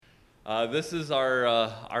This is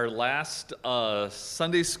our last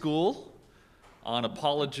Sunday school on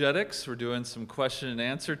apologetics. We're doing some question and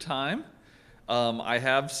answer time. I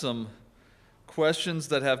have some questions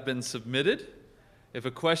that have been submitted. If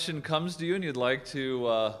a question comes to you and you'd like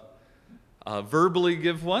to verbally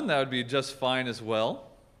give one, that would be just fine as well.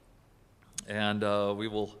 And we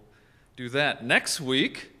will do that. Next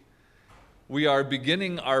week, we are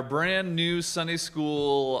beginning our brand new Sunday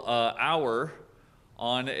school hour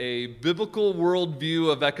on a biblical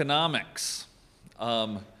worldview of economics.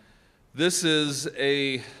 This is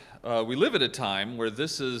we live at a time where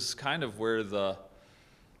this is kind of where the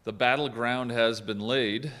battleground has been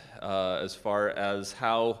laid as far as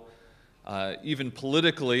how even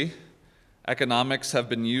politically economics have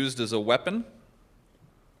been used as a weapon.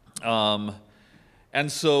 And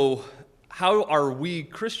so how are we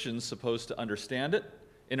Christians supposed to understand it,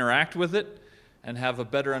 interact with it, and have a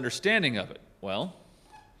better understanding of it? Well,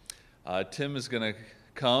 Tim is going to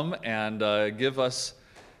come and give us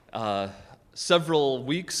several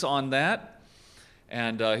weeks on that.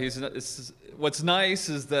 And what's nice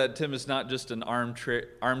is that Tim is not just an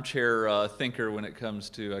armchair thinker when it comes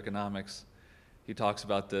to economics. He talks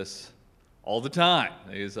about this all the time.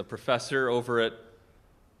 He's a professor over at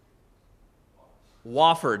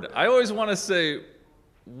Wofford. I always want to say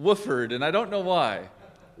Wofford, and I don't know why.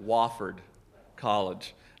 Wofford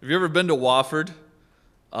College. Have you ever been to Wofford?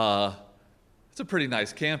 It's a pretty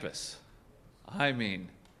nice campus. I mean,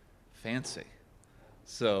 fancy.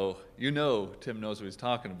 So you know Tim knows what he's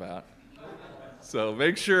talking about. So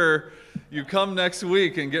make sure you come next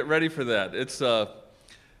week and get ready for that.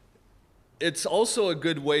 It's also a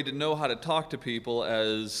good way to know how to talk to people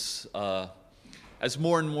as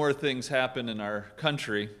more and more things happen in our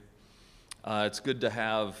country. It's good to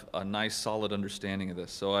have a nice, solid understanding of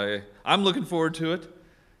this. So I'm looking forward to it,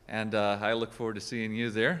 and I look forward to seeing you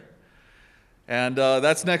there. And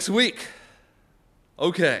that's next week.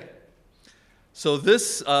 Okay. So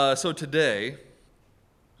today,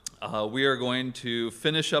 we are going to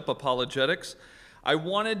finish up apologetics. I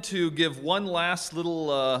wanted to give one last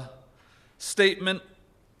little statement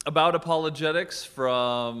about apologetics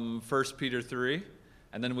from 1 Peter 3,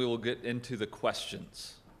 and then we will get into the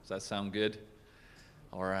questions. Does that sound good?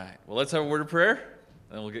 All right. Well, let's have a word of prayer,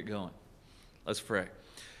 and then we'll get going. Let's pray.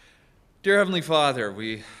 Dear Heavenly Father,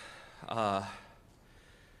 we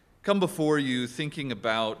come before you thinking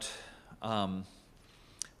about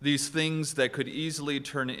these things that could easily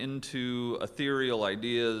turn into ethereal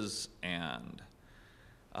ideas and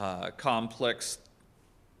complex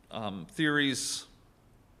theories.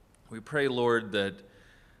 We pray, Lord, that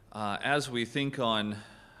as we think on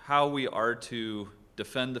how we are to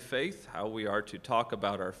defend the faith, how we are to talk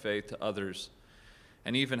about our faith to others,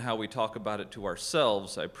 and even how we talk about it to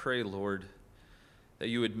ourselves, I pray, Lord, that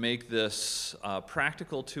you would make this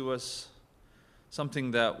practical to us, something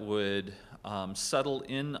that would settle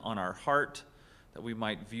in on our heart, that we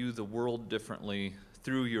might view the world differently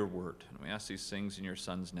through your word. And we ask these things in your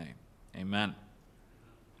Son's name. Amen.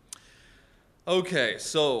 Okay,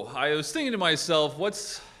 so I was thinking to myself,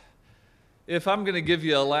 if I'm going to give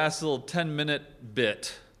you a last little 10-minute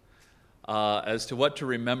bit as to what to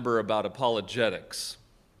remember about apologetics,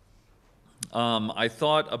 I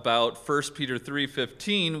thought about 1 Peter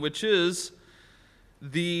 3:15, which is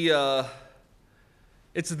it's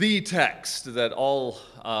the text that all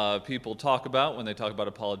people talk about when they talk about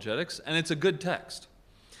apologetics, and it's a good text.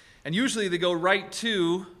 And usually they go right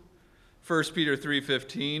to 1 Peter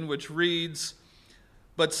 3:15, which reads,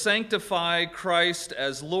 "But sanctify Christ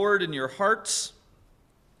as Lord in your hearts,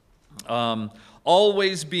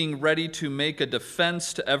 always being ready to make a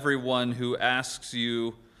defense to everyone who asks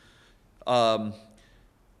you to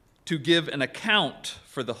give an account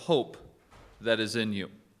for the hope that is in you."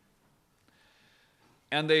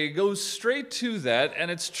 And they go straight to that,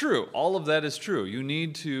 and it's true. All of that is true. You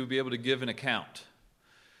need to be able to give an account.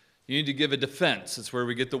 You need to give a defense. It's where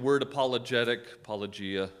we get the word apologetic,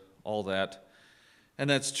 apologia, all that. And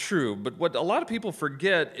that's true. But what a lot of people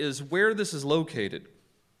forget is where this is located.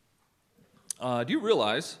 Do you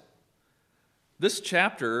realize this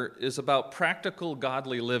chapter is about practical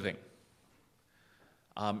godly living?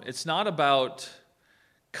 It's not about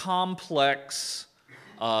complex,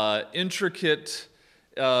 intricate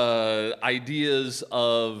ideas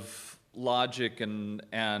of logic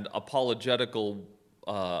and apologetical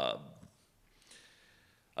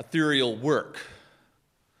ethereal work.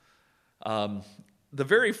 The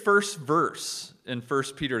very first verse in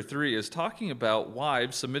 1 Peter 3 is talking about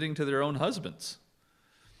wives submitting to their own husbands.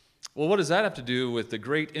 Well, what does that have to do with the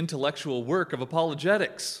great intellectual work of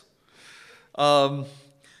apologetics?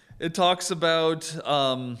 It talks about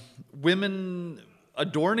women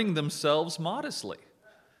adorning themselves modestly.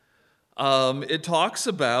 It talks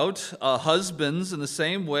about husbands in the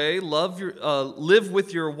same way, live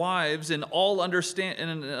with your wives in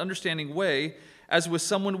an understanding way as with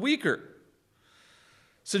someone weaker,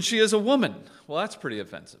 since she is a woman. Well, that's pretty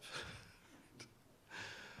offensive.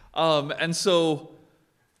 And so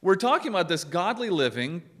we're talking about this godly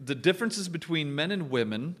living, the differences between men and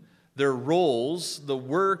women, their roles, the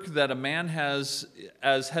work that a man has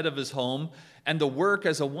as head of his home, and the work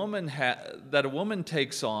as that a woman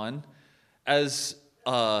takes on as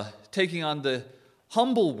taking on the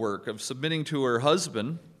humble work of submitting to her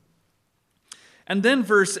husband. And then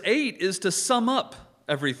verse 8 is to sum up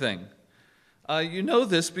everything. You know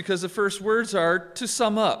this because the first words are to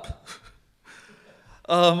sum up.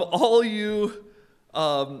 And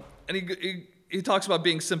he talks about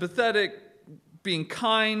being sympathetic, being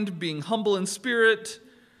kind, being humble in spirit,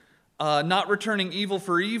 not returning evil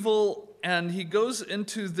for evil, and he goes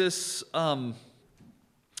into this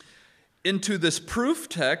proof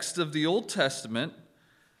text of the Old Testament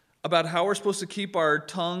about how we're supposed to keep our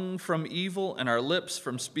tongue from evil and our lips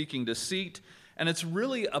from speaking deceit, and it's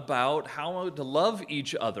really about how to love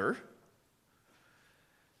each other.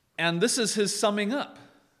 And this is his summing up: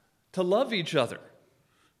 to love each other,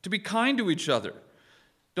 to be kind to each other.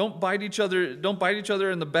 Don't bite each other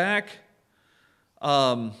in the back.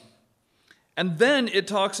 And then it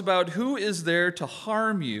talks about who is there to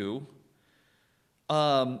harm you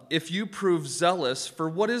if you prove zealous for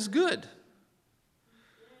what is good.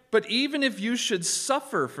 But even if you should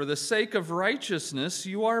suffer for the sake of righteousness,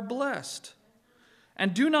 you are blessed.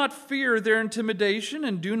 And do not fear their intimidation,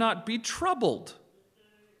 and do not be troubled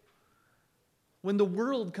when the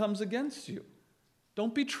world comes against you.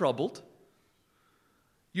 Don't be troubled.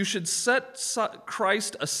 You should set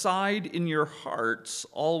Christ aside in your hearts,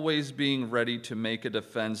 always being ready to make a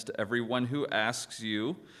defense to everyone who asks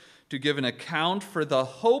you to give an account for the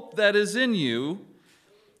hope that is in you,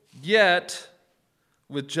 yet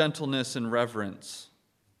with gentleness and reverence.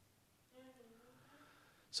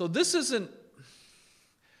 So this isn't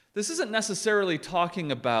necessarily talking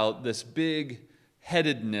about this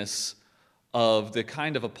big-headedness of the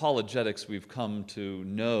kind of apologetics we've come to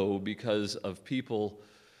know because of people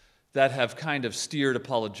that have kind of steered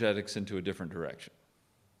apologetics into a different direction.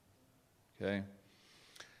 Okay?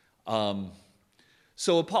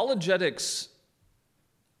 So apologetics,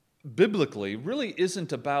 biblically, really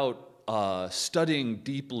isn't about studying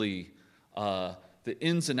deeply the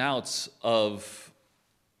ins and outs of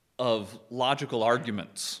logical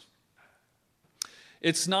arguments.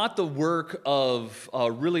 It's not the work of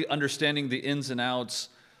really understanding the ins and outs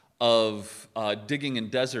of digging in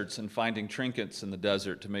deserts and finding trinkets in the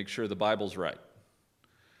desert to make sure the Bible's right.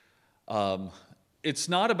 It's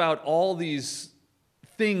not about all these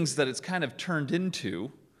things that it's kind of turned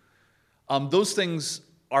into. Those things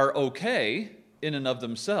are okay in and of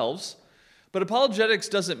themselves, but apologetics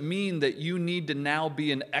doesn't mean that you need to now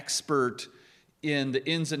be an expert in the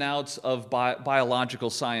ins and outs of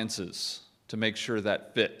biological sciences to make sure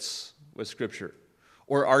that fits with Scripture,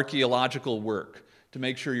 or archaeological work to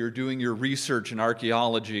make sure you're doing your research in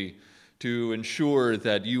archaeology to ensure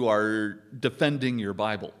that you are defending your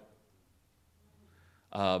Bible.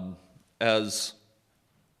 As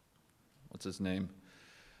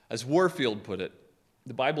Warfield put it,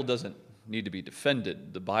 the Bible doesn't need to be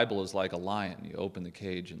defended. The Bible is like a lion. You open the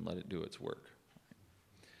cage and let it do its work.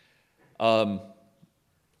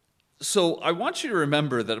 So I want you to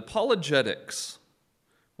remember that apologetics,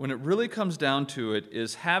 when it really comes down to it,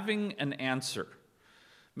 is having an answer.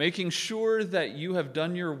 Making sure that you have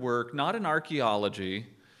done your work, not in archaeology,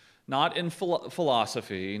 not in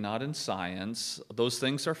philosophy, not in science. Those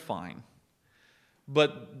things are fine.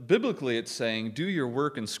 But biblically it's saying, do your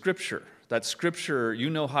work in Scripture. That Scripture, you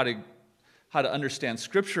know how to understand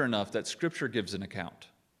Scripture enough that Scripture gives an account.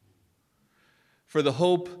 For the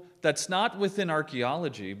hope that's not within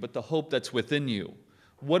archaeology, but the hope that's within you.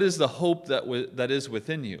 What is the hope that is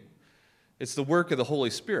within you? It's the work of the Holy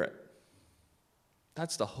Spirit.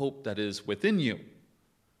 That's the hope that is within you.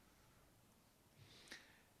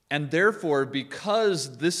 And therefore,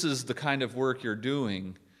 because this is the kind of work you're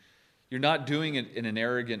doing, you're not doing it in an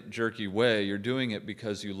arrogant, jerky way. You're doing it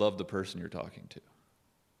because you love the person you're talking to.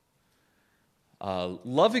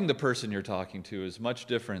 Loving the person you're talking to is much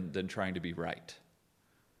different than trying to be right.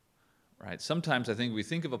 Right? Sometimes I think we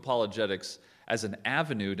think of apologetics as an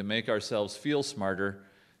avenue to make ourselves feel smarter,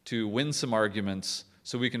 to win some arguments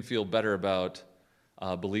so we can feel better about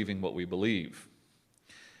believing what we believe.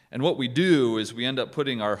 And what we do is we end up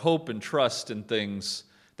putting our hope and trust in things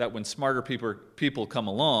that when smarter people come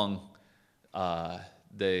along,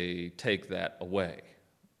 they take that away,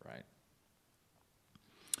 right?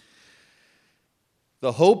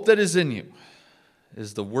 The hope that is in you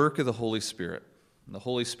is the work of the Holy Spirit. And the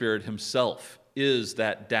Holy Spirit himself is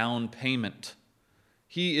that down payment.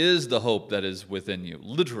 He is the hope that is within you,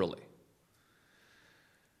 literally.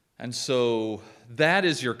 And so that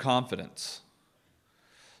is your confidence.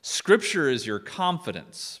 Scripture is your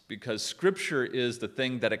confidence because Scripture is the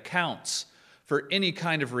thing that accounts for any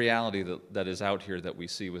kind of reality that is out here that we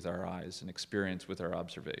see with our eyes and experience with our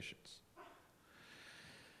observations.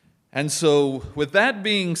 And so, with that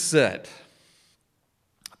being said,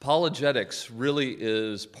 apologetics really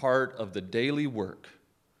is part of the daily work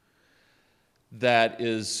that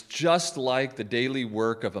is just like the daily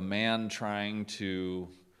work of a man trying to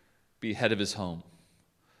be head of his home,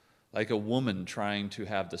 like a woman trying to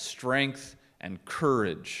have the strength and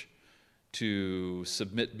courage to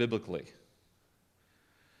submit biblically,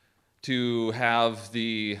 to have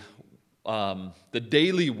the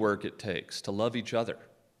daily work it takes to love each other.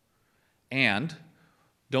 And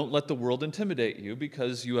don't let the world intimidate you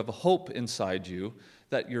because you have a hope inside you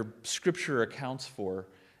that your Scripture accounts for,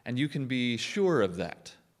 and you can be sure of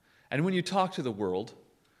that. And when you talk to the world,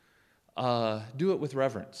 do it with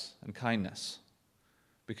reverence and kindness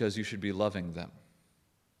because you should be loving them.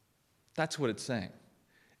 That's what it's saying.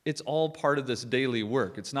 It's all part of this daily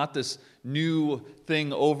work. It's not this new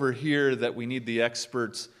thing over here that we need the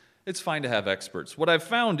experts. It's fine to have experts. What I've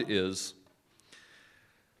found is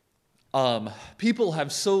people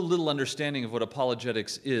have so little understanding of what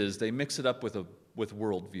apologetics is, they mix it up with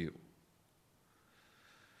worldview.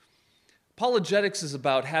 Apologetics is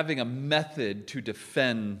about having a method to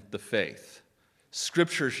defend the faith.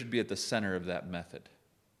 Scripture should be at the center of that method.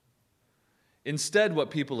 Instead, what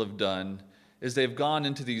people have done is they've gone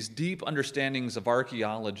into these deep understandings of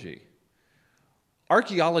archaeology.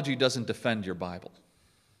 Archaeology doesn't defend your Bible.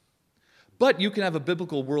 But you can have a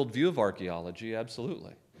biblical worldview of archaeology,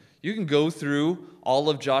 absolutely. You can go through all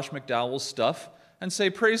of Josh McDowell's stuff and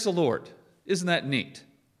say, praise the Lord. Isn't that neat?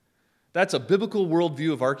 That's a biblical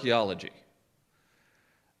worldview of archaeology.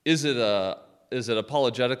 Is it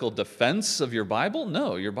apologetical defense of your Bible?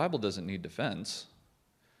 No, your Bible doesn't need defense.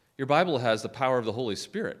 Your Bible has the power of the Holy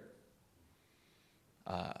Spirit.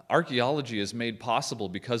 Archaeology is made possible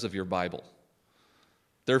because of your Bible.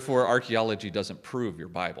 Therefore, archaeology doesn't prove your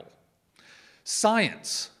Bible.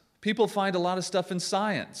 Science. People find a lot of stuff in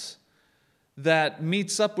science that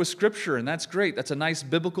meets up with Scripture, and that's great. That's a nice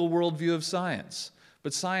biblical worldview of science.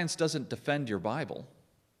 But science doesn't defend your Bible.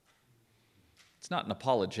 It's not an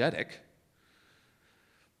apologetic.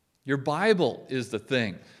 Your Bible is the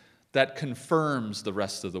thing that confirms the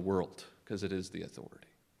rest of the world, because it is the authority.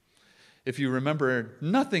 If you remember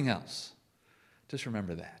nothing else, just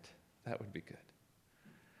remember that. That would be good.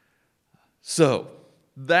 So,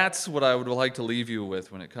 that's what I would like to leave you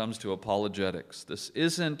with when it comes to apologetics. This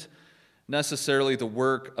isn't necessarily the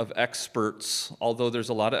work of experts, although there's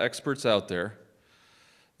a lot of experts out there.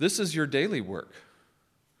 This is your daily work.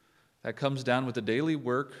 That comes down with the daily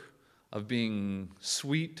work of being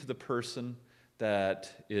sweet to the person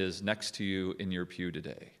that is next to you in your pew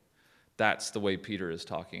today. That's the way Peter is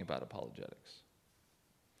talking about apologetics.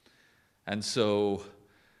 And so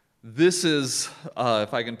this is,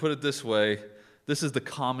 if I can put it this way, this is the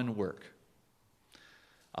common work.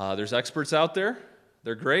 There's experts out there.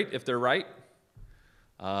 They're great if they're right.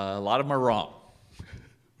 A lot of them are wrong.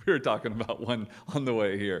 We were talking about one on the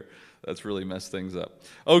way here. That's really messed things up.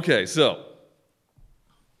 Okay, so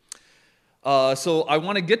I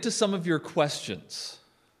want to get to some of your questions.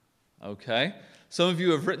 Okay? Some of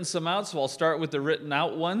you have written some out, so I'll start with the written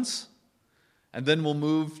out ones. And then we'll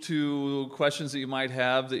move to questions that you might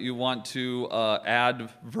have that you want to add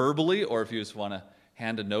verbally, or if you just want to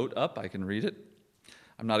hand a note up, I can read it.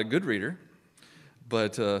 I'm not a good reader,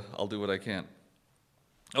 but I'll do what I can.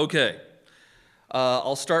 Okay,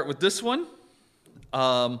 I'll start with this one.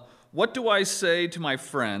 What do I say to my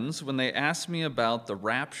friends when they ask me about the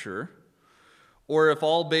rapture, or if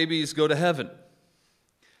all babies go to heaven?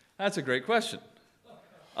 That's a great question,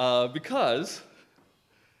 because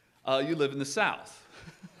you live in the South.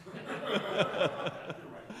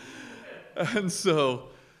 And so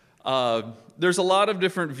there's a lot of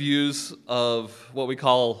different views of what we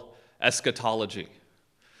call eschatology.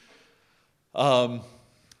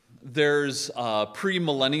 There's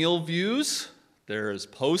premillennial views, there's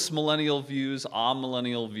postmillennial views,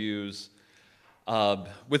 amillennial views.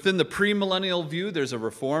 Within the premillennial view, there's a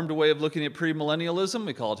reformed way of looking at premillennialism.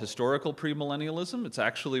 We call it historical premillennialism. It's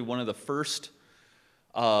actually one of the first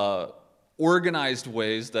organized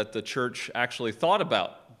ways that the church actually thought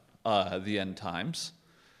about the end times.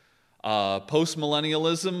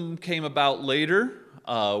 Postmillennialism came about later,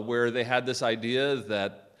 where they had this idea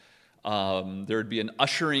that there would be an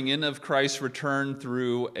ushering in of Christ's return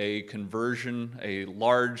through a conversion, a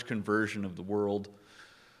large conversion of the world.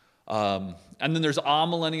 And then there's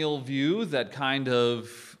amillennial view that kind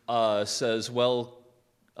of says, well,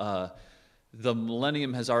 the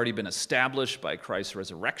millennium has already been established by Christ's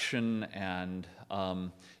resurrection, and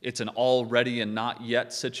it's an already and not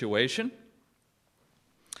yet situation.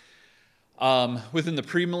 Within the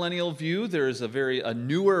premillennial view, there is a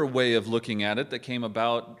newer way of looking at it that came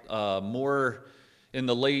about more in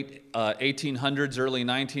the late 1800s, early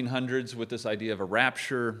 1900s, with this idea of a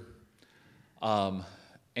rapture.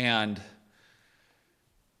 And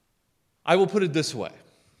I will put it this way.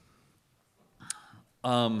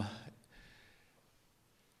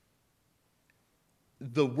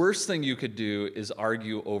 The worst thing you could do is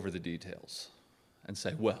argue over the details and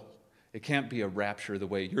say, well, it can't be a rapture the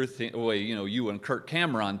way you and Kirk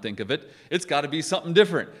Cameron think of it. It's got to be something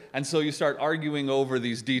different. And so you start arguing over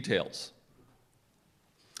these details.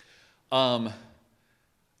 And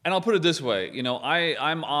I'll put it this way.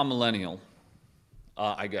 I'm amillennial,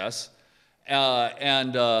 I guess.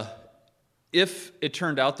 And if it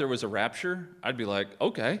turned out there was a rapture, I'd be like,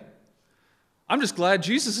 okay, I'm just glad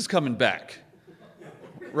Jesus is coming back.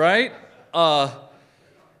 Right? My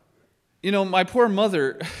poor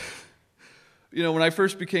mother... when I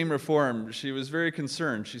first became Reformed, she was very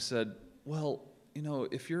concerned. She said, well,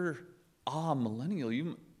 if you're millennial,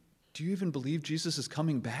 do you even believe Jesus is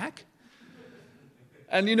coming back?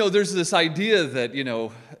 And, there's this idea that,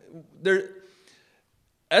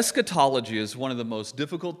 eschatology is one of the most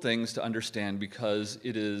difficult things to understand because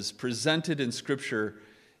it is presented in Scripture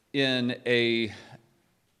in a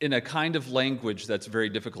kind of language that's very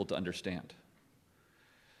difficult to understand.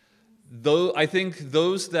 Though I think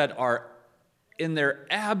those that are in their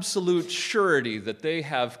absolute surety that they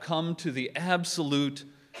have come to the absolute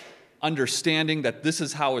understanding that this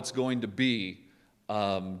is how it's going to be,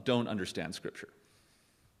 don't understand Scripture.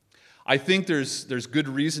 I think there's good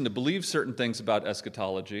reason to believe certain things about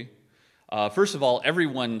eschatology. First of all,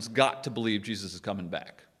 everyone's got to believe Jesus is coming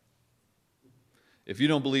back. If you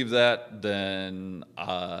don't believe that, then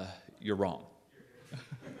you're wrong.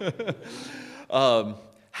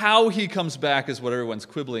 How he comes back is what everyone's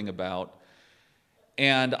quibbling about.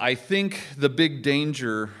 And I think the big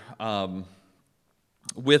danger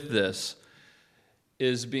with this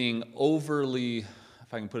is being overly,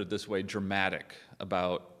 if I can put it this way, dramatic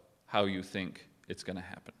about how you think it's going to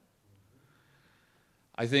happen.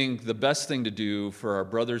 I think the best thing to do for our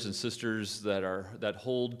brothers and sisters that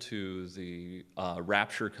hold to the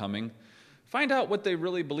rapture coming, find out what they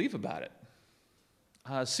really believe about it.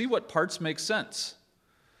 See what parts make sense.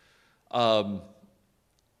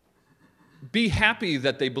 Be happy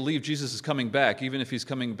that they believe Jesus is coming back, even if he's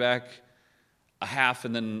coming back a half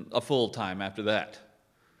and then a full time after that.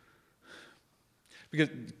 Because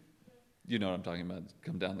you know what I'm talking about.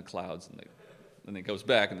 Come down the clouds and then he goes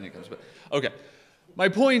back and then he comes back. Okay. My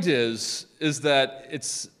point is that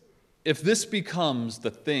if this becomes the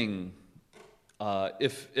thing,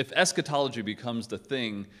 if eschatology becomes the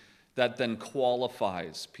thing that then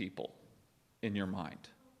qualifies people in your mind,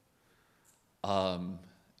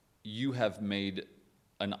 you have made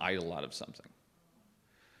an idol out of something.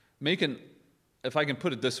 If I can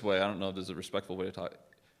put it this way, I don't know if there's a respectful way to talk.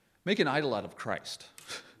 Make an idol out of Christ.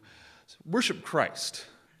 Worship Christ.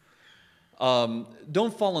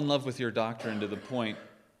 Don't fall in love with your doctrine to the point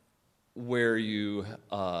where you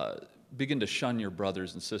begin to shun your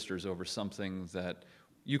brothers and sisters over something that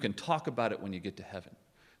you can talk about it when you get to heaven.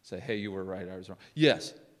 Say, hey, you were right, I was wrong.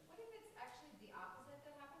 Yes? What if it's actually the opposite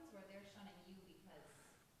that happens, where they're shunning you because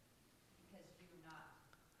you're not?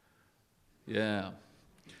 Yeah. I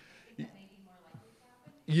think that may be more likely to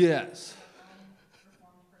happen. Yes.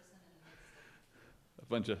 Reformed person and A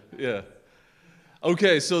bunch of, yeah.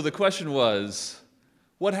 Okay, so the question was,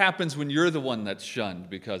 what happens when you're the one that's shunned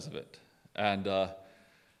because of it? And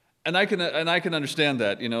I can understand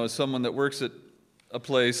that, as someone that works at a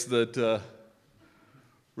place that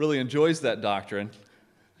really enjoys that doctrine.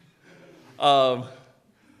 I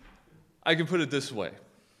can put it this way: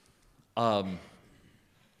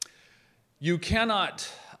 you cannot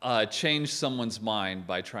change someone's mind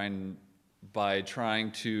by trying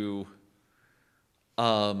to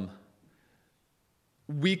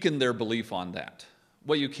weaken their belief on that.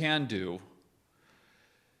 What you can do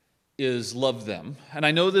is love them. And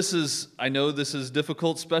I know this is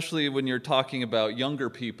difficult, especially when you're talking about younger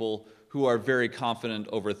people who are very confident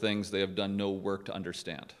over things they have done no work to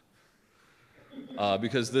understand.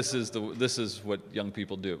 because this is what young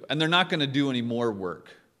people do. And they're not going to do any more work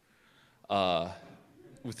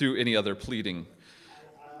through any other pleading.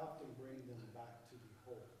 I often bring them back to the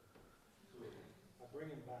whole. I bring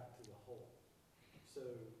them back to the whole. So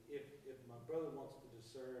if my brother wants to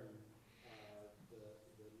discern the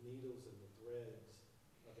needles and the threads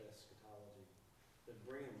of eschatology, then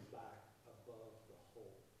bring him back above the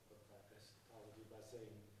whole of that eschatology by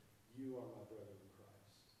saying, "You are my brother in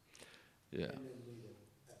Christ." Yeah, And then lead him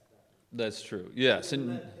at that. that's true. Yes,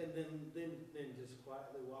 And then just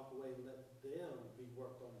quietly walk away and let them be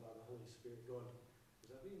worked on by the Holy Spirit, going, "Is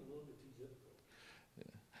that being a little bit too difficult?"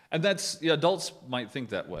 and adults might think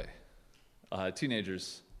that way.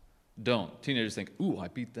 Teenagers don't. Teenagers think, "Ooh, I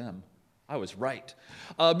beat them. I was right,"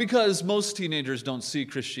 because most teenagers don't see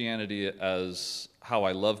Christianity as how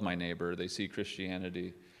I love my neighbor. They see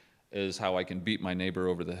Christianity as how I can beat my neighbor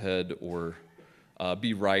over the head, or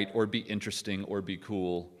be right, or be interesting, or be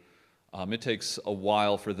cool. It takes a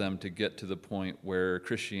while for them to get to the point where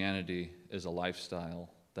Christianity is a lifestyle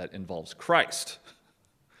that involves Christ,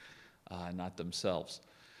 not themselves.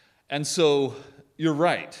 And so you're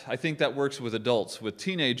right. I think that works with adults. With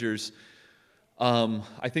teenagers,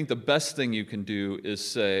 I think the best thing you can do is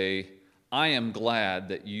say, "I am glad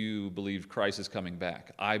that you believe Christ is coming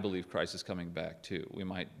back. I believe Christ is coming back too." We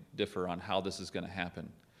might differ on how this is going to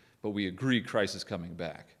happen, but we agree Christ is coming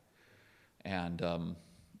back. And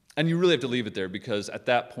you really have to leave it there, because at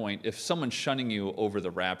that point, if someone's shunning you over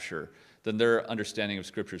the rapture, then their understanding of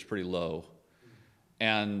Scripture is pretty low.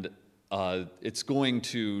 And it's going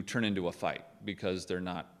to turn into a fight, because they're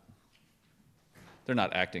not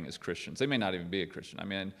acting as Christians. They may not even be a Christian. I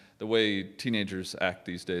mean, the way teenagers act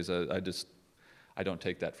these days, I don't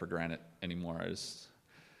take that for granted anymore.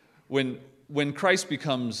 When Christ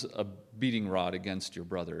becomes a beating rod against your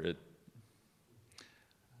brother,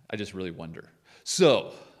 I just really wonder.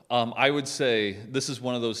 So, I would say this is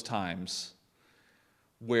one of those times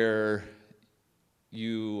where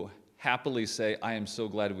you happily say, "I am so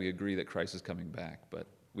glad we agree that Christ is coming back, but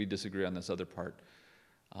we disagree on this other part.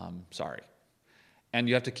 Sorry." And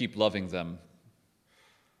you have to keep loving them,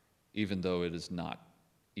 even though it is not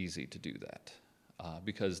easy to do that,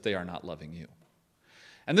 because they are not loving you.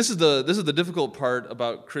 And this is the difficult part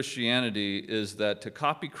about Christianity, is that to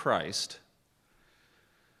copy Christ,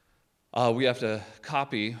 we have to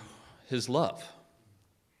copy his love.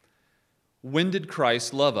 When did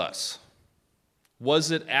Christ love us?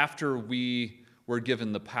 Was it after we were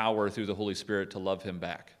given the power through the Holy Spirit to love him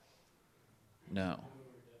back? No.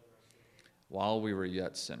 While we were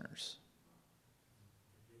yet sinners.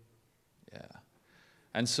 Yeah.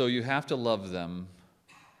 And so you have to love them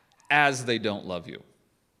as they don't love you.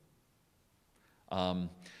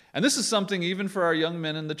 And this is something even for our young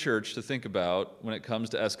men in the church to think about when it comes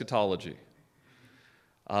to eschatology.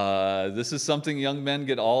 This is something young men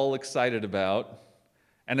get all excited about,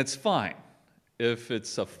 and it's fine if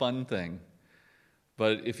it's a fun thing.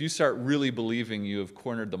 But if you start really believing you have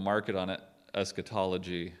cornered the market on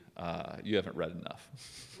eschatology, you haven't read enough.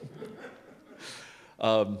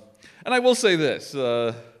 And I will say this,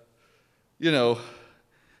 and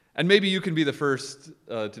maybe you can be the first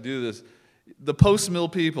to do this. The post-mill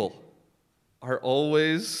people are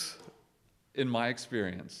always, in my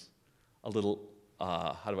experience, a little,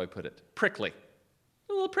 how do I put it? Prickly.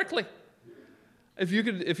 A little prickly. If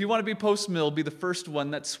you want to be post-mill, be the first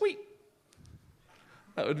one that's sweet.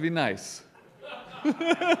 That would be nice.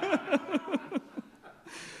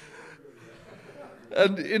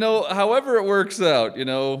 And, however it works out,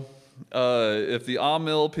 if the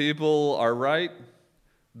mill people are right,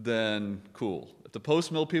 then cool. If the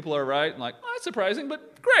post-mill people are right, I'm like, oh, that's surprising,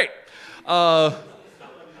 but great.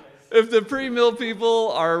 If the pre-mill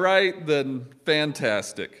people are right, then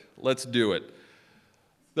fantastic. Let's do it.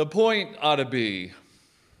 The point ought to be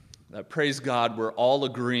that, praise God, we're all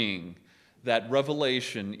agreeing that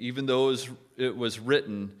Revelation, even though it was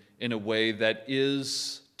written in a way that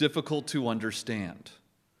is difficult to understand,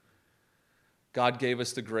 God gave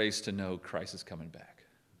us the grace to know Christ is coming back.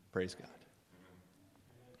 Praise God.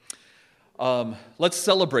 Let's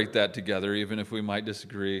celebrate that together, even if we might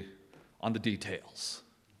disagree on the details.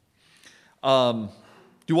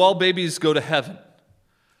 Do all babies go to heaven?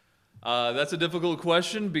 That's a difficult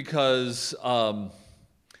question, because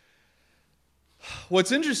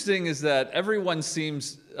what's interesting is that everyone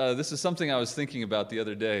seems, this is something I was thinking about the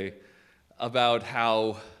other day, about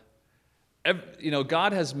how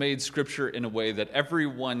God has made Scripture in a way that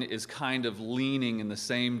everyone is kind of leaning in the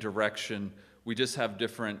same direction. We just have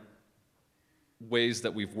different ways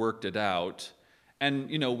that we've worked it out. And,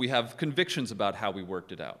 we have convictions about how we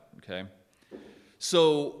worked it out, okay?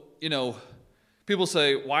 So, People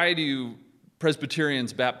say, why do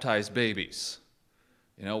Presbyterians baptize babies?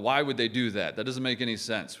 Why would they do that? That doesn't make any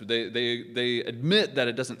sense. They admit that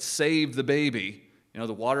it doesn't save the baby.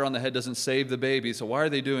 The water on the head doesn't save the baby, so why are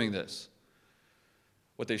they doing this?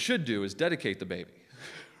 What they should do is dedicate the baby.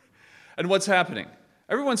 And what's happening?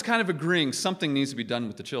 Everyone's kind of agreeing something needs to be done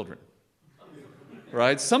with the children.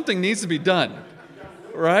 Right? Something needs to be done.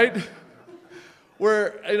 Right?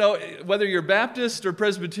 Where, whether you're Baptist or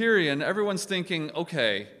Presbyterian, everyone's thinking,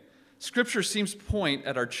 okay, Scripture seems to point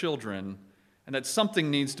at our children and that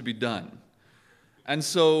something needs to be done. And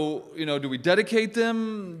so, do we dedicate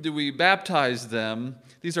them? Do we baptize them?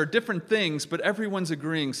 These are different things, but everyone's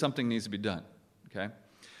agreeing something needs to be done. Okay?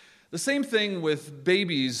 The same thing with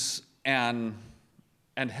babies and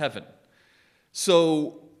heaven.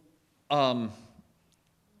 So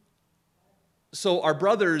our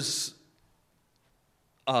brothers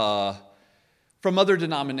from other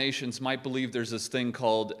denominations might believe there's this thing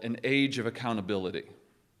called an age of accountability,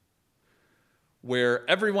 where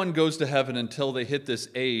everyone goes to heaven until they hit this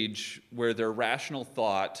age where their rational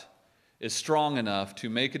thought is strong enough to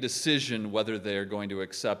make a decision whether they're going to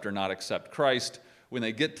accept or not accept Christ. When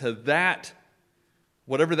they get to that,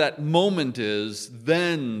 whatever that moment is,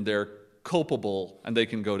 then they're culpable and they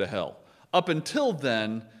can go to hell. Up until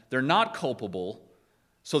then, they're not culpable,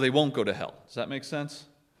 so they won't go to hell. Does that make sense?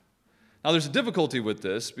 Now, there's a difficulty with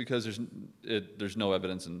this because there's no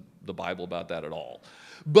evidence in the Bible about that at all.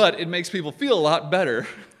 But it makes people feel a lot better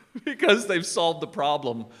because they've solved the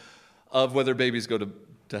problem of whether babies go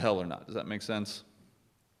to hell or not. Does that make sense?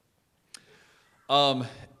 And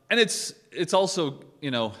it's also,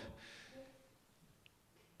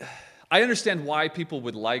 I understand why people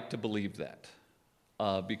would like to believe that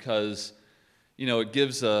because, it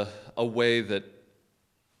gives a way that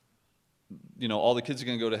all the kids are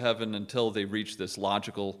going to go to heaven until they reach this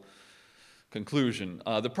logical conclusion.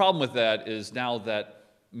 The problem with that is now that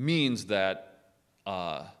means that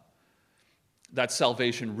that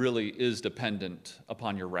salvation really is dependent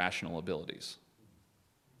upon your rational abilities.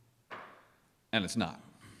 And it's not.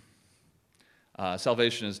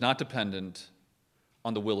 Salvation is not dependent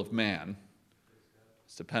on the will of man.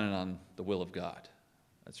 It's dependent on the will of God.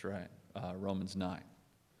 That's right. Romans 9.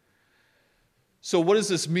 So what does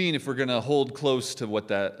this mean if we're going to hold close to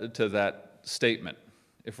that statement?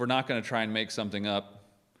 If we're not going to try and make something up?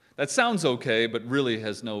 That sounds okay, but really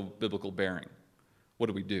has no biblical bearing.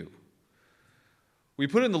 What do? We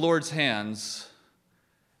put in the Lord's hands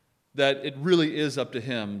that it really is up to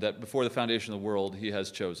Him that before the foundation of the world He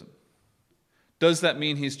has chosen. Does that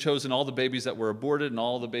mean He's chosen all the babies that were aborted and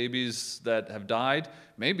all the babies that have died?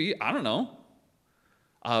 Maybe. I don't know.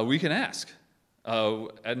 We can ask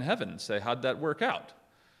in heaven, say, how'd that work out?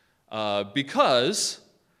 Because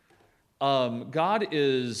God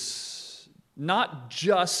is not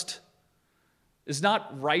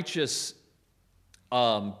righteous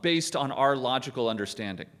based on our logical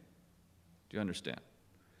understanding. Do you understand?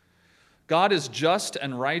 God is just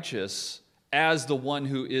and righteous as the one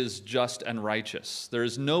who is just and righteous. There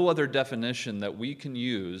is no other definition that we can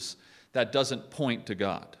use that doesn't point to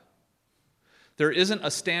God. There isn't a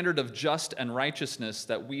standard of just and righteousness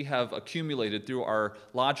that we have accumulated through our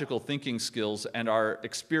logical thinking skills and our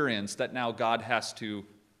experience that now God has to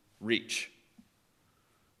reach.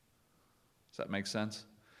 Does that make sense?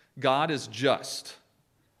 God is just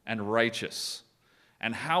and righteous.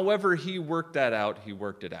 And however He worked that out, He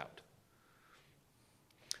worked it out.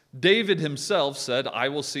 David himself said, I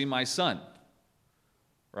will see my son,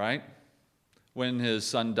 right? When his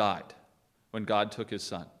son died, when God took his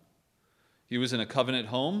son. He was in a covenant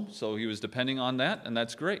home, so he was depending on that, and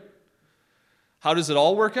that's great. How does it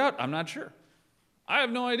all work out? I'm not sure. I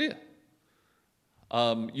have no idea.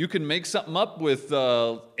 You can make something up with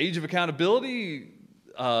age of accountability.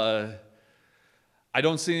 I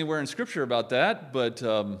don't see anywhere in Scripture about that, but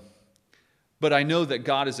I know that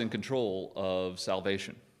God is in control of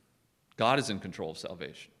salvation. God is in control of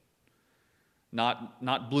salvation.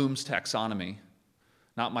 Not Bloom's taxonomy,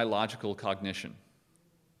 not my logical cognition.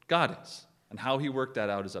 God is. And how He worked that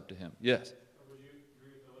out is up to Him. Yes? Would you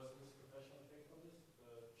agree with the Westminster Confession of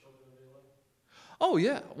Faithfulness, the children of Israel? Oh,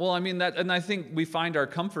 yeah. Well, I mean, and I think we find our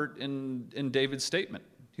comfort in David's statement.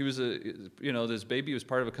 He was this baby was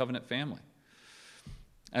part of a covenant family.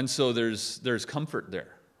 And so there's comfort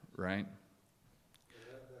there, right?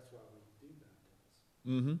 That's why we do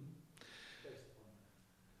baptize. Mm-hmm. Based upon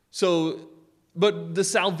that. So, but the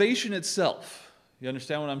salvation itself, you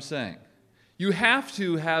understand what I'm saying? You have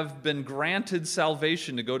to have been granted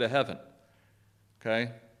salvation to go to heaven,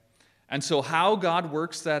 okay? And so how God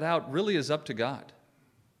works that out really is up to God.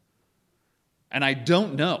 And I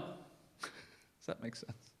don't know. Does that make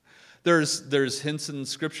sense? There's hints in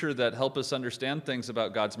Scripture that help us understand things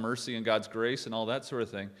about God's mercy and God's grace and all that sort of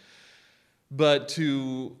thing. But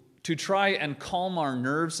to try and calm our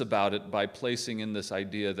nerves about it by placing in this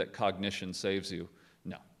idea that cognition saves you,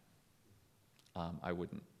 no. I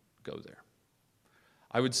wouldn't go there.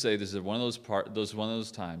 I would say this is one of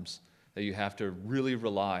those times that you have to really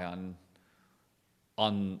rely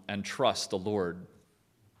on and trust the Lord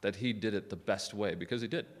that He did it the best way, because He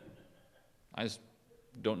did. I just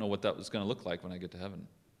don't know what that was going to look like when I get to heaven.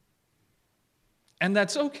 And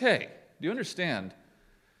that's okay. Do you understand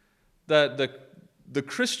that the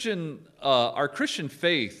Christian, our Christian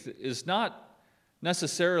faith is not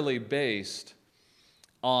necessarily based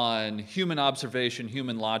on human observation,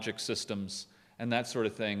 human logic systems, and that sort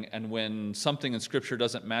of thing. And when something in Scripture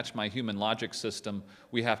doesn't match my human logic system,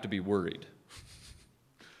 we have to be worried.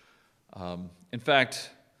 In fact,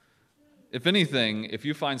 if anything, if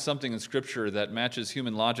you find something in Scripture that matches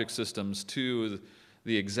human logic systems to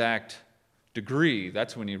the exact degree,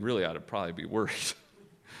 that's when you really ought to probably be worried.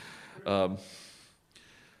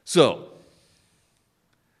 So,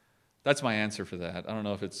 that's my answer for that. I don't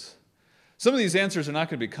know if it's... Some of these answers are not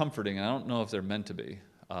going to be comforting, and I don't know if they're meant to be.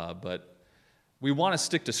 But we want to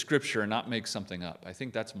stick to Scripture and not make something up. I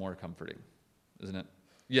think that's more comforting, isn't it?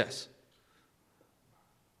 Yes?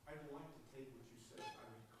 I'd like to take what you said, I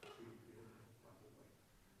would completely in a different way.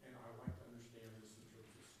 And I like to understand this in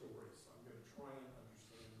terms of stories. So I'm going to try and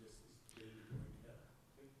understand this as David going to heaven.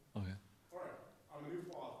 Okay. All right, I'm a new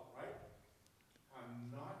father, right? I'm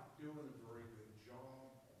not doing a very good job on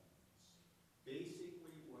this.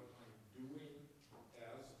 Basically, what I'm doing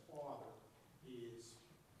as a father is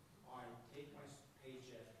I take my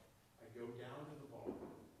paycheck, I go down to the bar,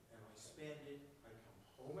 and I spend it, I come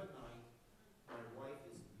home at night, my wife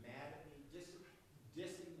is mad at me,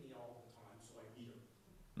 dissing me all the time, so I beat her.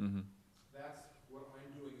 Mm-hmm. That's what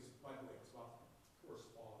I'm doing is, by the way, it's about the worst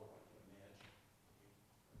father I can imagine. Just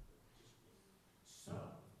me. So,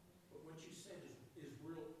 but what you said is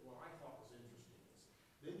real, what I thought was interesting is,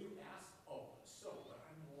 then you ask, but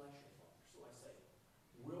I'm an election father, so I say,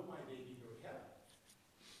 will my baby go to heaven?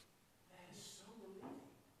 That is so relieving,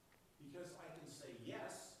 because I can say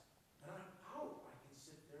yes, and I'm out. I can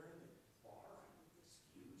sit there in the bar, I'm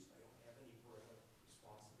excused, I don't have any parental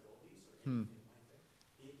responsibilities or anything like that.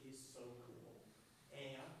 It is so cool.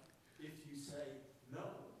 And if you say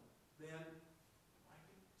no, then I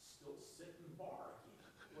can still sit in the bar again.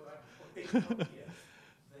 What I'm pointing out is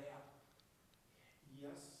that,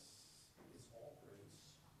 yes, it's all grace,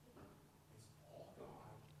 it's all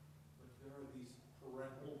God, but there are these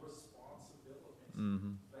parental responsibilities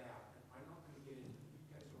that, and I'm not going to get into, you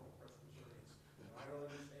guys are all Presbyterians, and I don't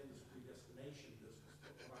understand this predestination business,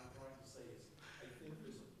 but what I'm trying to say is, I think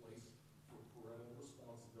there's a place for parental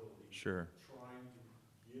responsibility. Sure. Trying to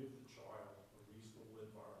give the child a reasonable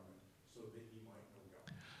environment so that he might know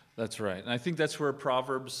God. That's right. And I think that's where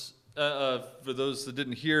Proverbs, for those that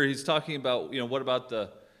didn't hear, he's talking about,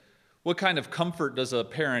 what kind of comfort does a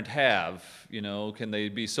parent have? Can they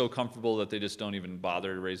be so comfortable that they just don't even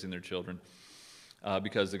bother raising their children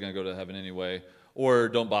because they're going to go to heaven anyway? Or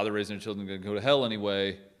don't bother raising their children, they're going to go to hell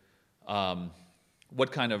anyway?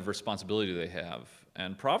 What kind of responsibility do they have?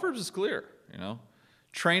 And Proverbs is clear,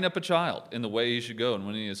 Train up a child in the way he should go, and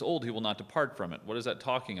when he is old, he will not depart from it. What is that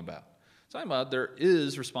talking about? It's talking about there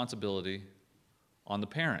is responsibility on the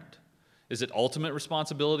parent. Is it ultimate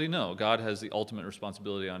responsibility? No. God has the ultimate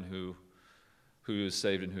responsibility on who is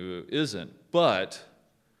saved and who isn't. But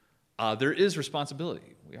there is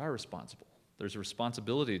responsibility. We are responsible. There's a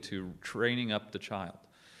responsibility to training up the child.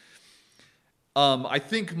 I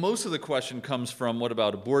think most of the question comes from what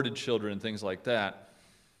about aborted children and things like that.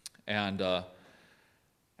 And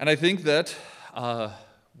I think that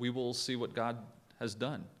we will see what God has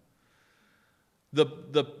done.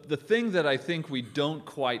 The thing that I think we don't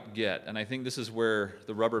quite get, and I think this is where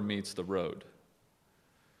the rubber meets the road,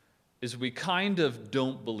 is we kind of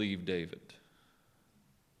don't believe David,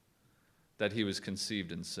 that he was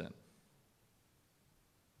conceived in sin.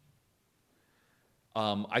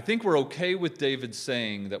 I think we're okay with David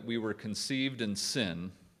saying that we were conceived in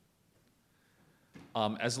sin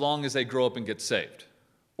as long as they grow up and get saved,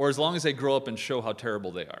 or as long as they grow up and show how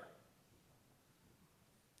terrible they are.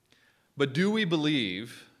 But do we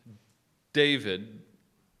believe David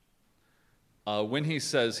when he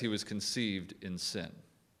says he was conceived in sin?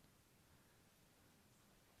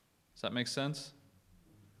 Does that make sense?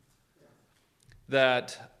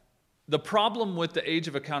 That the problem with the age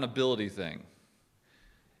of accountability thing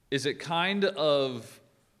is it kind of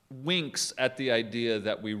winks at the idea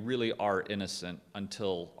that we really are innocent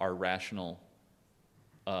until our rational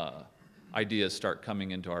ideas start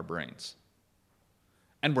coming into our brains.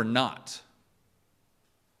 And we're not.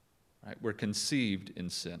 Right? We're conceived in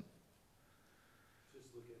sin. Just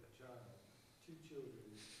look at a child, 2 children,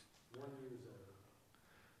 1 year old,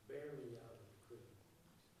 barely out of the crib,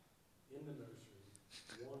 in the nursery.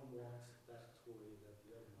 One wants that toy that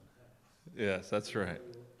the other one has. Yes, that's right.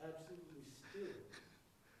 They will absolutely steal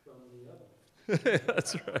from the other one.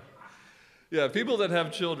 That's right. Yeah, people that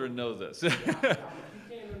have children know this. If you can't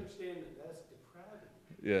understand that that's depravity,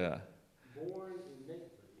 Yeah, born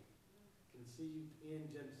innately, conceived in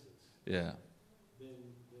Genesis, yeah. then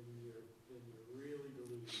you're really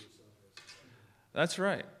deluding yourself as to something. That's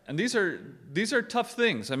right. And these are tough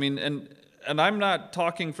things. I mean, and I'm not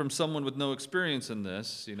talking from someone with no experience in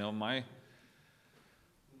this. You know,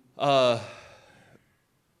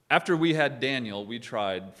 after we had Daniel, we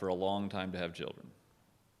tried for a long time to have children.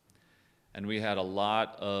 And we had a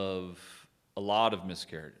lot of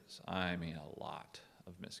miscarriages. I mean, a lot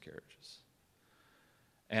of miscarriages.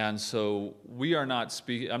 And so I'm not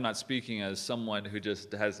speaking as someone who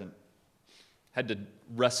just hasn't had to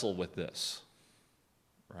wrestle with this,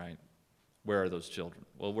 right? Where are those children?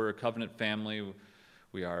 Well, we're a covenant family.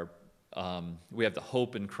 We have the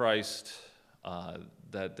hope in Christ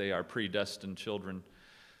that they are predestined children.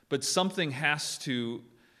 But something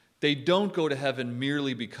they don't go to heaven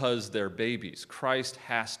merely because they're babies. Christ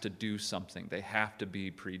has to do something. They have to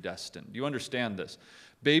be predestined. You understand this?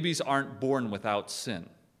 Babies aren't born without sin.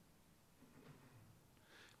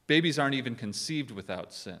 Babies aren't even conceived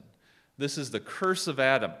without sin. This is the curse of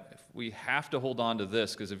Adam. We have to hold on to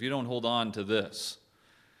this, because if you don't hold on to this,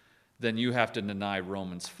 then you have to deny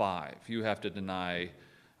Romans 5. You have to deny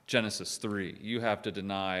Genesis 3. You have to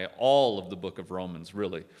deny all of the book of Romans,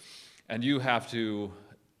 really. And you have to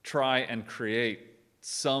try and create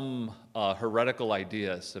some heretical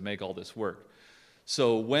ideas to make all this work.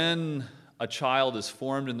 So when a child is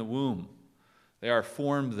formed in the womb, they are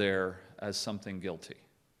formed there as something guilty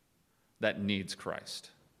that needs Christ.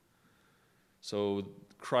 So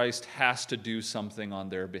Christ has to do something on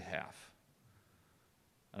their behalf.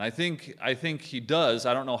 And I think he does.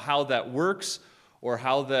 I don't know how that works or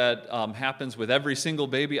how that happens with every single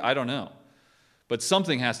baby. I don't know. But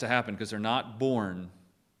something has to happen, because they're not born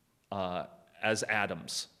as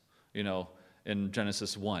Adams, in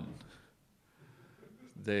Genesis 1.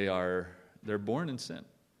 They're born in sin.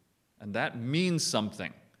 And that means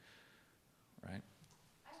something, right?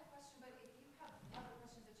 I have a question, but if you have other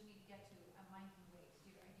questions that you need to get to, mine can wait. Do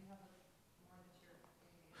you have more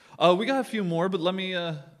that you're... We got a few more, but let me,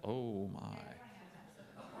 oh my.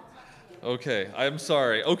 Okay, I'm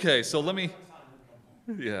sorry. Okay, so let me,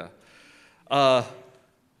 yeah.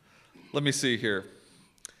 Let me see here.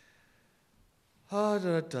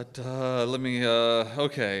 Let me,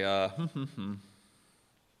 okay.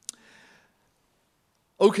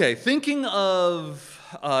 Okay, thinking of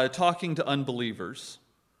talking to unbelievers.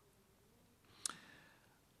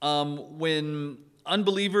 When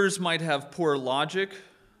unbelievers might have poor logic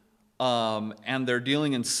and they're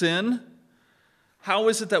dealing in sin, how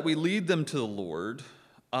is it that we lead them to the Lord?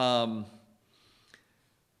 Let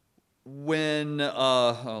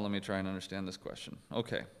me try and understand this question.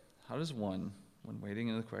 Okay, how does one, when wading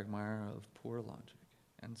in the quagmire of poor logic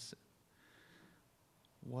and sin,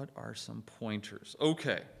 what are some pointers?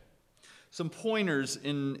 Okay, some pointers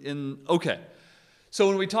okay. So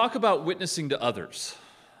when we talk about witnessing to others,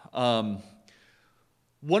 one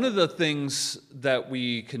of the things that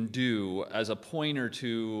we can do as a pointer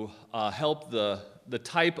to help the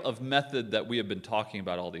type of method that we have been talking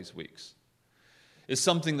about all these weeks is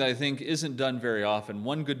something that I think isn't done very often.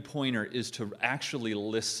 One good pointer is to actually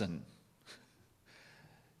listen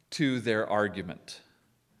to their argument.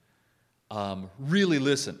 Really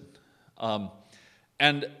listen.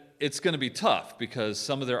 And it's going to be tough, because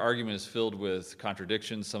some of their argument is filled with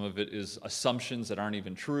contradictions. Some of it is assumptions that aren't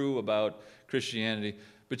even true about Christianity.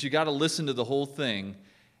 But you got to listen to the whole thing,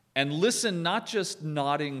 and listen, not just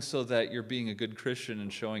nodding so that you're being a good Christian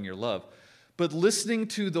and showing your love, but listening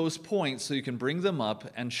to those points so you can bring them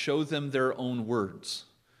up and show them their own words.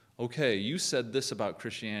 Okay, you said this about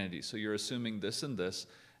Christianity, so you're assuming this, and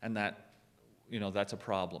that, that's a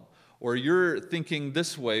problem. Or you're thinking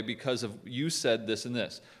this way because of you said this and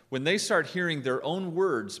this. When they start hearing their own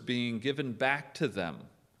words being given back to them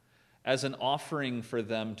as an offering for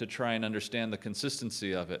them to try and understand the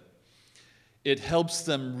consistency of it, it helps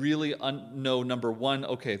them really know, number one,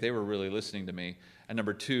 okay, they were really listening to me, and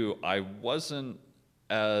number two, I wasn't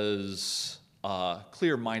as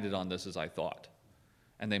clear-minded on this as I thought,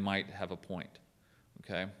 and they might have a point,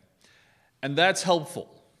 okay? And that's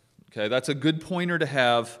helpful, okay? That's a good pointer to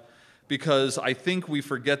have, because I think we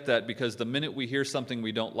forget that, because the minute we hear something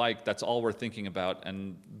we don't like, that's all we're thinking about,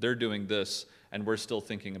 and they're doing this, and we're still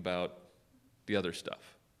thinking about the other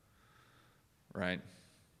stuff, right?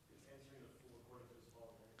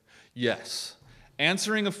 Yes.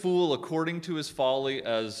 Answering a fool according to his folly,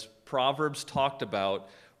 as Proverbs talked about,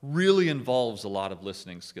 really involves a lot of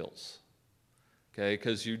listening skills. Okay,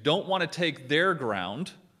 because you don't want to take their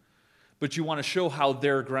ground, but you want to show how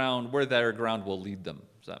where their ground will lead them.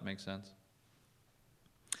 Does that make sense?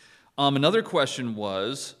 Another question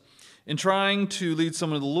was, in trying to lead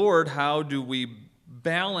someone to the Lord, how do we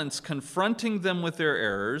balance confronting them with their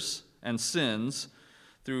errors and sins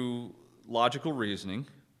through logical reasoning,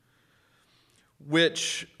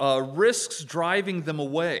 which risks driving them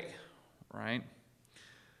away, right?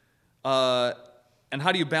 And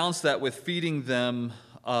how do you balance that with feeding them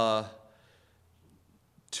to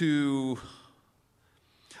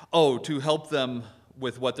help them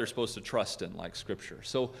with what they're supposed to trust in, like Scripture?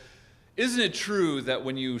 So isn't it true that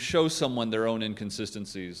when you show someone their own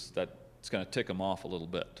inconsistencies, that it's going to tick them off a little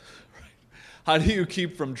bit? How do you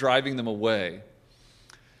keep from driving them away?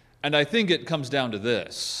 And I think it comes down to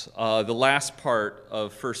this, the last part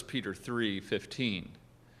of 1 Peter 3:15,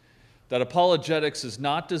 that apologetics is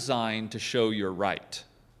not designed to show you're right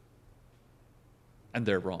and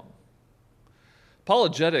they're wrong.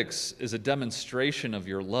 Apologetics is a demonstration of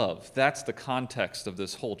your love. That's the context of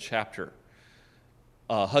this whole chapter.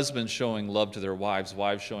 Husbands showing love to their wives,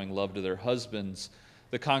 wives showing love to their husbands,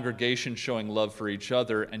 the congregation showing love for each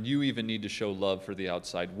other, and you even need to show love for the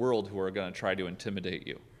outside world who are going to try to intimidate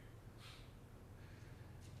you.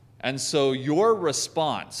 And so your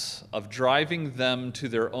response of driving them to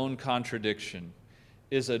their own contradiction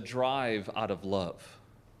is a drive out of love.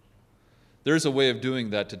 There's a way of doing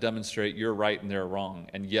that to demonstrate you're right and they're wrong,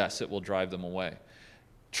 and yes, it will drive them away.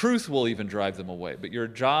 Truth will even drive them away, but your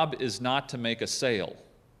job is not to make a sale.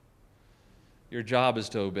 Your job is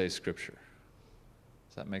to obey Scripture.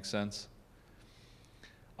 Does that make sense?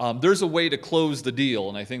 There's a way to close the deal,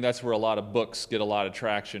 and I think that's where a lot of books get a lot of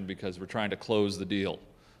traction, because we're trying to close the deal.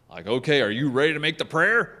 Like, okay, are you ready to make the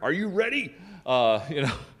prayer? Are you ready?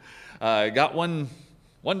 Got one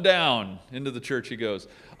down. Into the church he goes.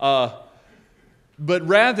 But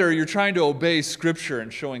rather, you're trying to obey Scripture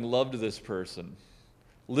and showing love to this person,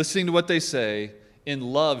 listening to what they say, in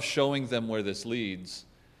love showing them where this leads,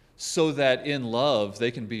 so that in love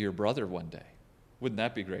they can be your brother one day. Wouldn't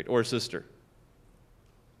that be great? Or sister.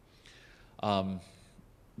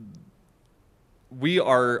 We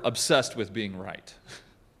are obsessed with being right.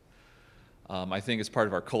 I think it's part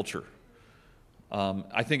of our culture.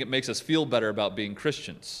 I think it makes us feel better about being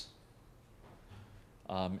Christians,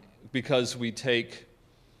 because we take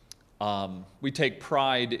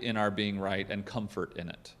pride in our being right and comfort in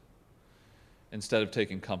it, instead of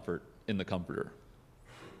taking comfort in the Comforter.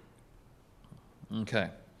 Okay.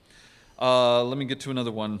 Let me get to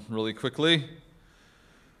another one really quickly.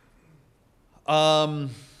 What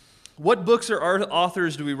books or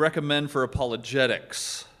authors do we recommend for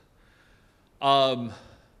apologetics?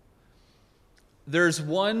 There's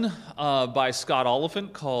one by Scott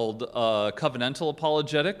Oliphant called Covenantal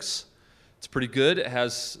Apologetics. It's pretty good.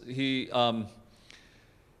 He's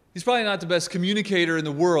probably not the best communicator in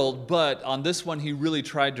the world, but on this one he really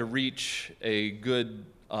tried to reach a good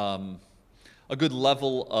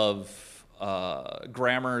level of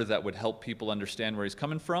grammar that would help people understand where he's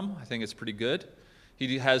coming from. I think it's pretty good.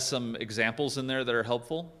 He has some examples in there that are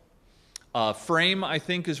helpful. Frame, I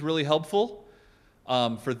think, is really helpful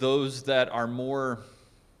for those that are more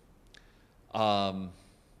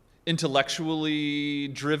intellectually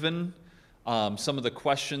driven. Some of the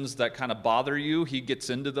questions that kind of bother you, he gets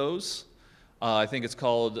into those. I think it's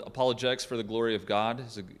called Apologetics for the Glory of God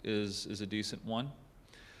is a decent one.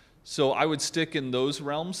 So I would stick in those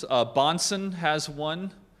realms. Bahnsen has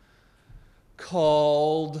one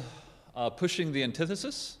called Pushing the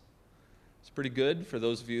Antithesis. It's pretty good for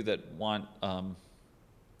those of you that want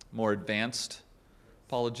more advanced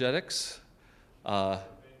apologetics. I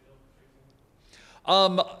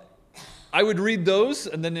would read those,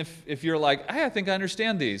 and then if you're like, hey, I think I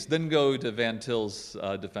understand these, then go to Van Til's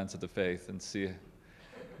Defense of the Faith and see,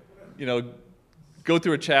 go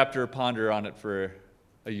through a chapter, ponder on it for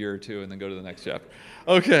a year or two, and then go to the next chapter.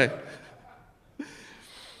 Okay.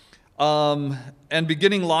 And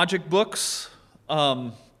beginning logic books.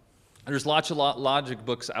 There's lots of logic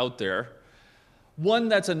books out there. One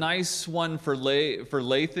that's a nice one for lay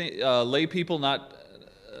people, not,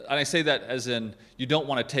 and I say that as in you don't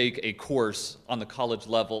want to take a course on the college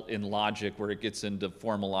level in logic where it gets into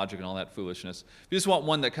formal logic and all that foolishness. You just want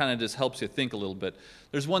one that kind of just helps you think a little bit.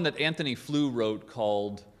 There's one that Anthony Flew wrote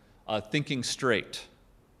called Thinking Straight.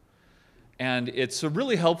 And it's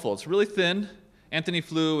really helpful. It's really thin. Anthony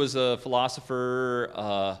Flew was a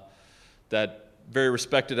philosopher that very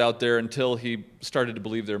respected out there until he started to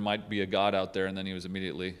believe there might be a God out there, and then he was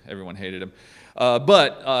everyone hated him.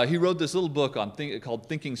 But he wrote this little book called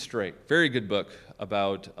Thinking Straight. Very good book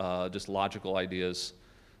about just logical ideas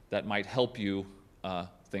that might help you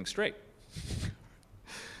think straight.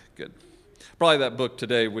 Good. Probably that book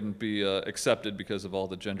today wouldn't be accepted because of all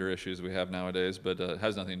the gender issues we have nowadays, but it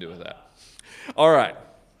has nothing to do with that. All right.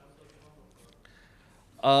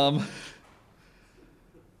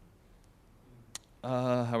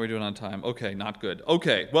 How are we doing on time? Okay, not good.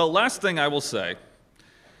 Okay, well, last thing I will say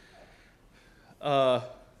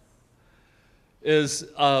is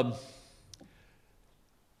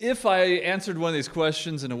if I answered one of these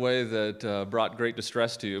questions in a way that brought great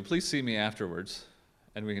distress to you, please see me afterwards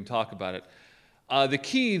and we can talk about it.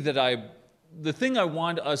 The thing I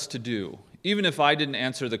want us to do, even if I didn't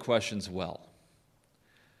answer the questions well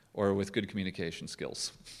or with good communication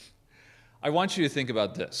skills, I want you to think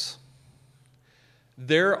about this.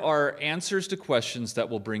 There are answers to questions that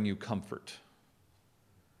will bring you comfort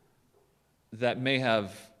that may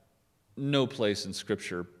have no place in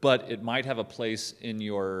Scripture, but it might have a place in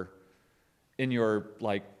your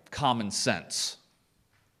like common sense.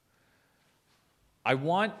 I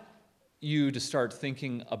want you to start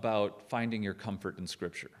thinking about finding your comfort in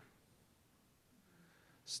Scripture.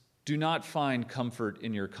 Do not find comfort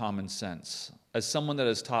in your common sense. As someone that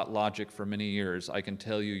has taught logic for many years, I can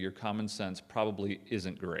tell you your common sense probably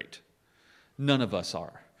isn't great. None of us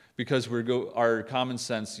are, because our common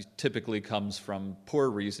sense typically comes from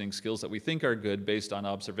poor reasoning skills that we think are good based on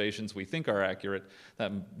observations we think are accurate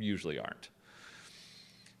that usually aren't.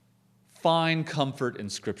 Find comfort in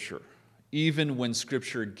Scripture, even when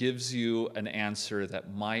Scripture gives you an answer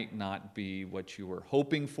that might not be what you were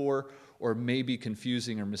hoping for, or may be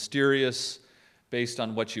confusing or mysterious based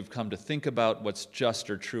on what you've come to think about, what's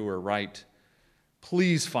just or true or right.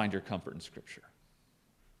 Please find your comfort in Scripture.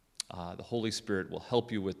 The Holy Spirit will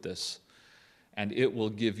help you with this, and it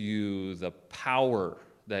will give you the power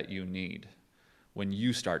that you need when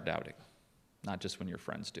you start doubting, not just when your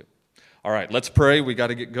friends do. All right, let's pray. We got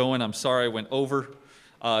to get going. I'm sorry I went over.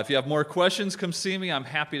 If you have more questions, come see me. I'm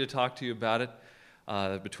happy to talk to you about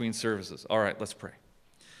it between services. All right, let's pray.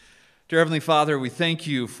 Dear Heavenly Father, we thank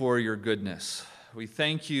you for your goodness. We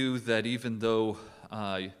thank you that even though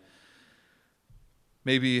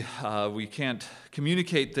maybe we can't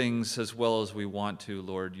communicate things as well as we want to,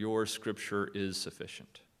 Lord, your Scripture is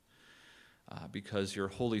sufficient because your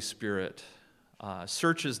Holy Spirit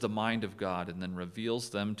searches the mind of God and then reveals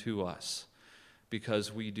them to us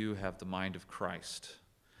because we do have the mind of Christ.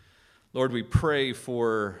 Lord, we pray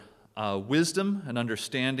for wisdom and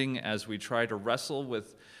understanding as we try to wrestle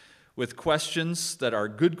with questions that are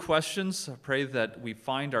good questions. I pray that we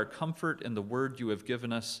find our comfort in the word you have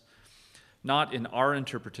given us, not in our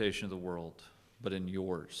interpretation of the world, but in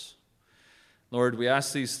yours. Lord, we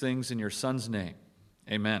ask these things in your Son's name.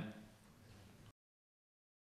 Amen.